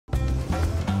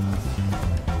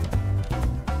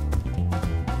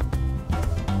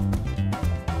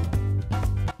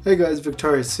Hey guys,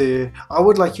 Victorious here. I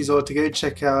would like you all to go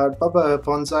check out Baba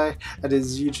Bonsai at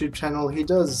his YouTube channel. He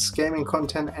does gaming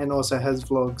content and also has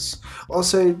vlogs.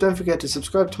 Also, don't forget to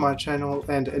subscribe to my channel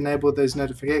and enable those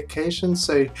notifications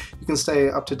so you can stay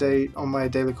up to date on my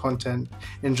daily content.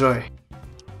 Enjoy.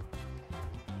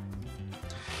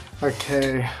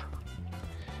 Okay.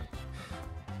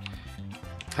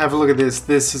 Have a look at this.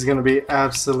 This is going to be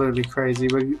absolutely crazy.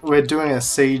 We're doing a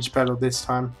siege battle this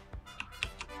time.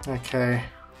 Okay.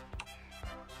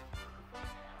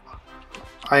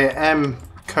 I am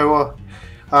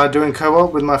doing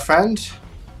co-op with my friend.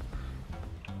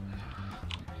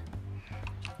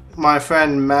 My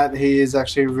friend Matt, he is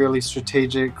actually really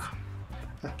strategic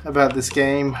about this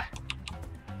game.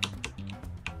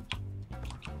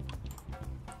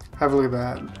 Have a look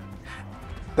at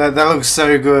that. That looks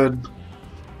so good.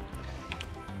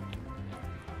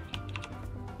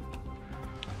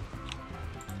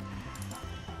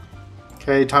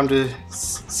 Okay, time to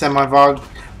send my Vog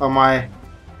or my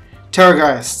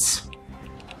Terrorgeists.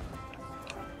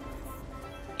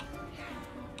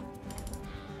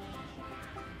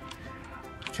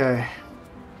 Okay.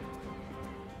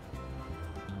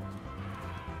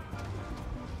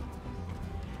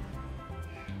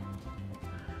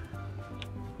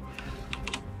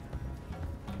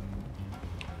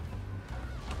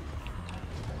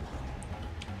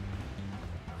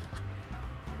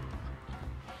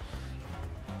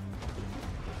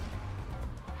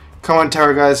 Come on,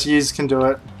 Terrorgeists, you can do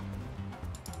it.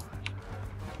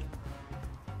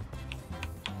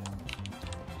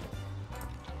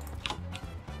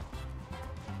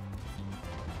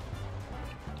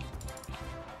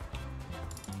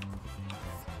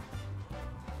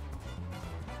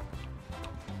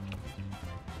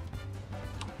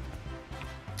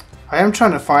 I am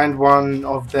trying to find one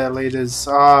of their leaders.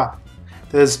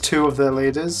 There's two of their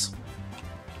leaders.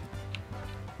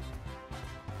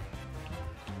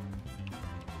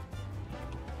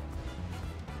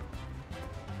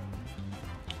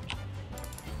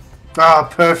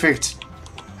 Perfect.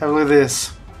 Have a look at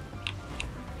this.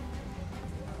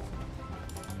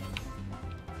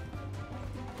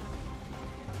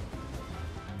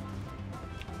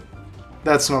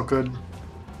 That's not good.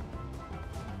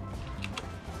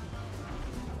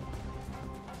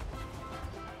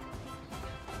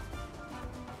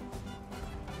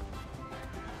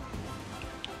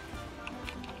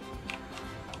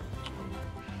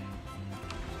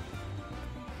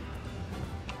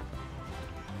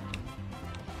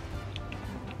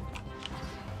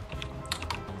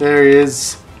 There he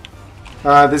is.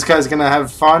 This guy's gonna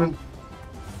have fun.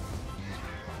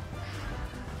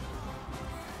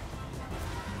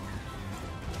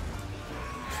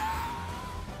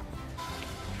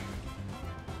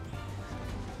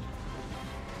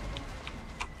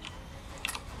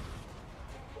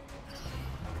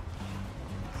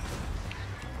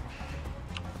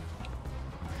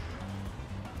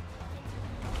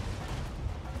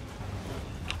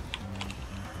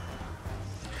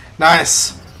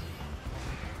 Nice.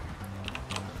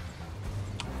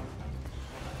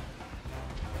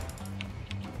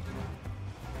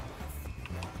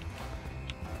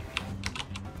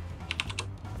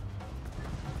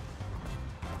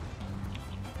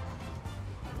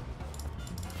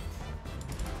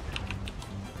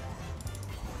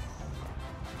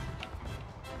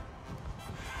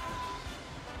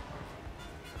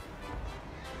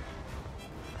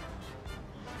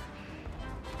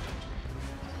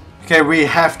 Okay, we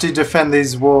have to defend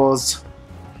these walls.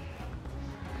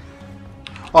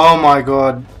 Oh my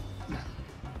god.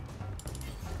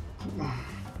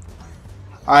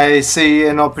 I see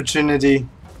an opportunity.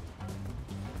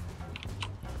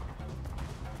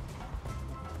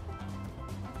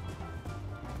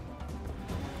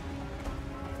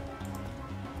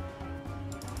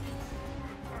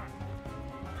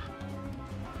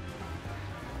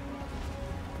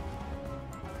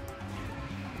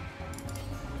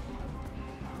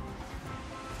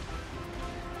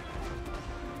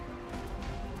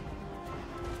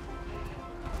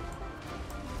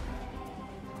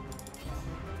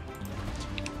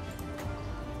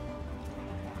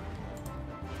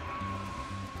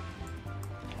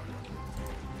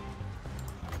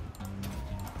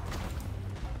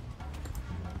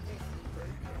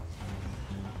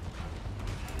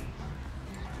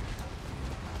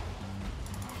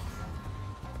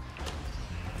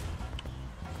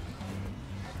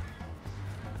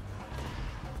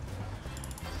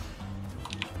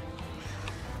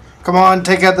 Come on,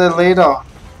 take out the leader.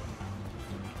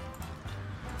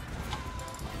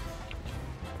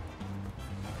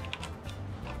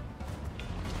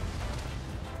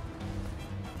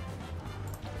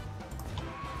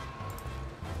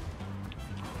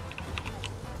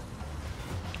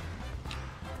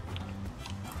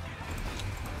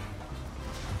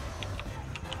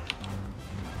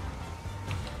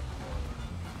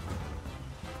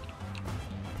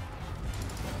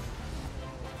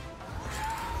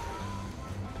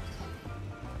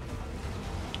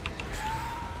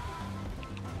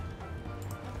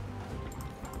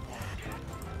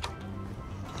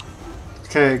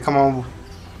 Okay, come on.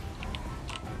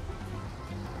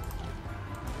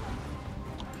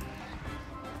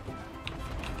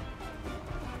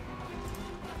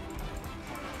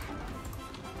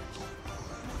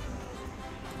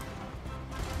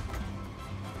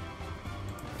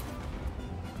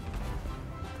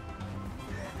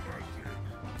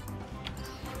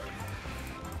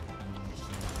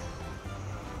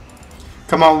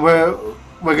 Come on,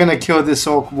 we're gonna kill this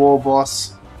orc war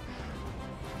boss.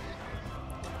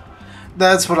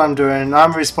 That's what I'm doing.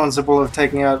 I'm responsible of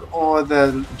taking out all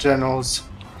the generals.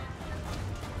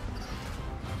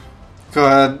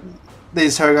 God,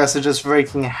 these Terrorgeists are just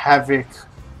wreaking havoc.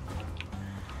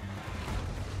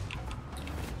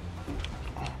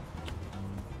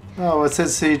 Oh, what's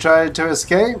this? He tried to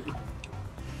escape?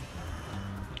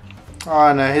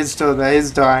 Oh no, he's still there.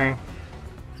 He's dying.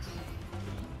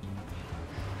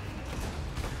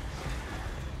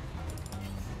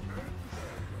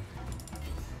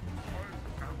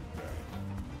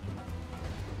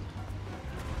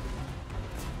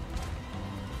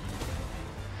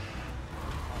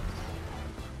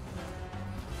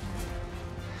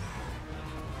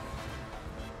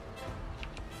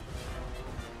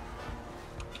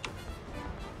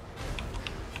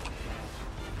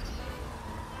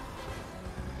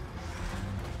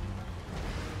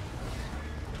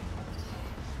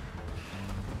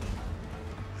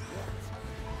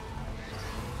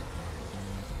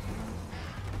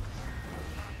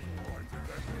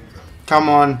 Come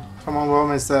on, we're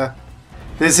almost there.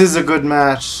 This is a good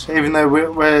match, even though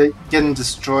we're getting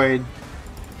destroyed.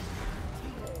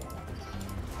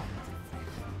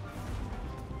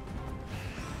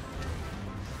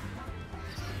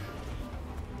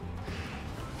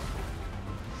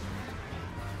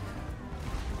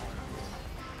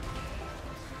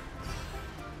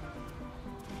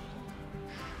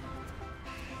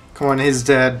 Come on, he's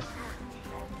dead.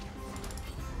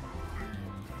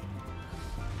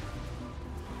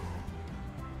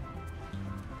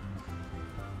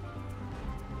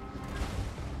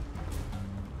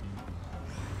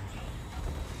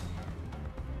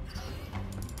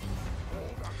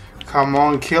 Come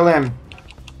on, kill him.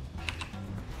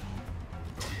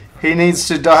 He needs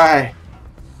to die.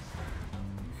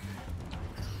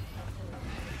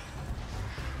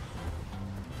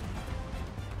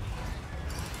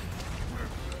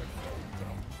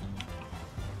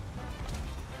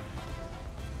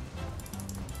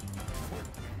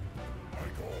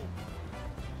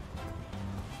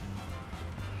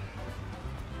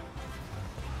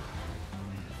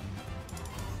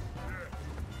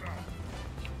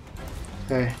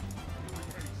 Okay.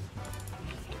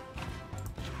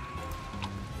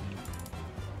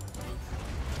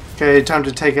 Okay, time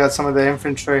to take out some of the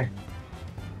infantry.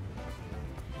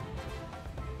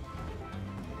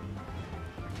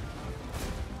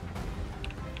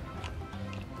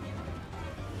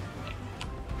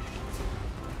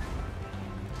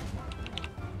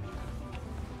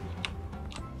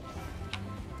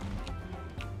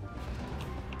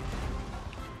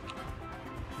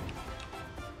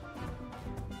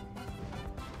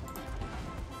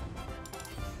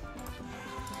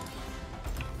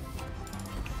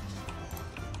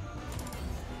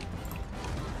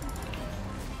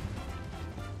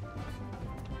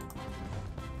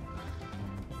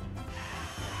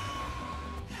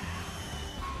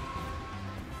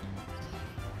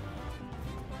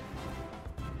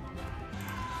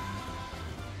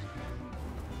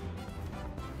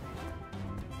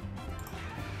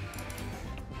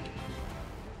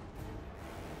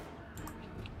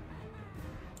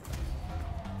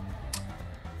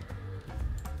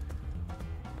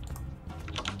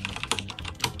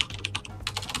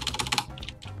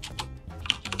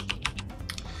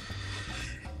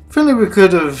 If only we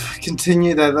could have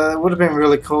continued that, that would have been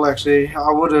really cool actually.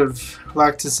 I would have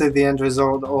liked to see the end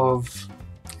result of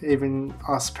even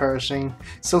us perishing.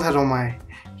 Still had all my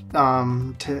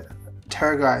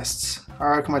Terrorgeists. I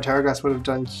reckon my Terrorgeists would have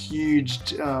done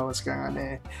huge, what's going on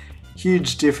there?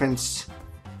 Huge difference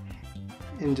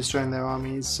in destroying their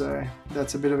armies, so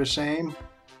that's a bit of a shame.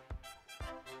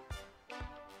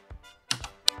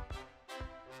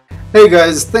 Hey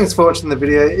guys, thanks for watching the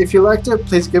video. If you liked it,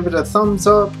 please give it a thumbs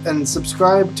up and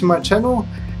subscribe to my channel.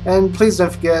 And please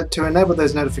don't forget to enable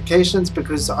those notifications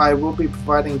because I will be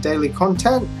providing daily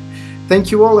content. Thank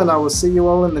you all, and I will see you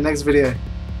all in the next video.